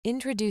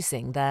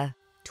Introducing the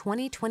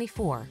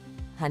 2024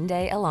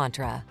 Hyundai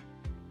Elantra.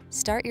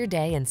 Start your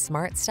day in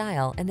smart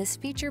style in this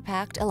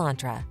feature-packed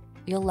Elantra.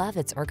 You'll love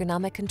its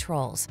ergonomic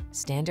controls,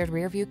 standard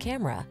rear-view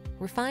camera,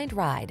 refined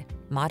ride,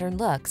 modern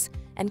looks,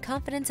 and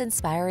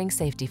confidence-inspiring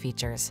safety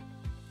features.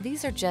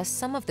 These are just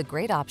some of the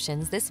great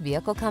options this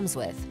vehicle comes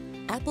with: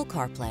 Apple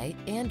CarPlay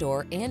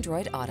and/or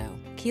Android Auto,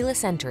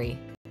 keyless entry,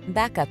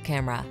 backup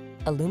camera,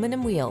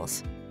 aluminum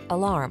wheels,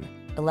 alarm,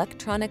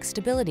 electronic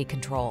stability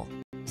control,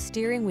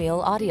 steering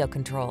wheel audio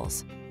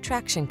controls,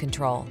 traction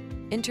control,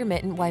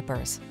 intermittent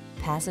wipers,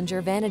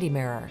 passenger vanity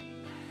mirror.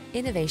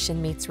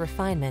 Innovation meets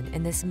refinement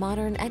in this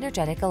modern,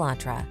 energetic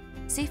Elantra.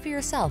 See for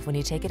yourself when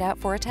you take it out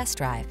for a test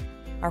drive.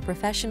 Our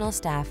professional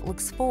staff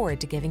looks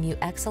forward to giving you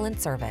excellent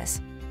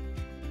service.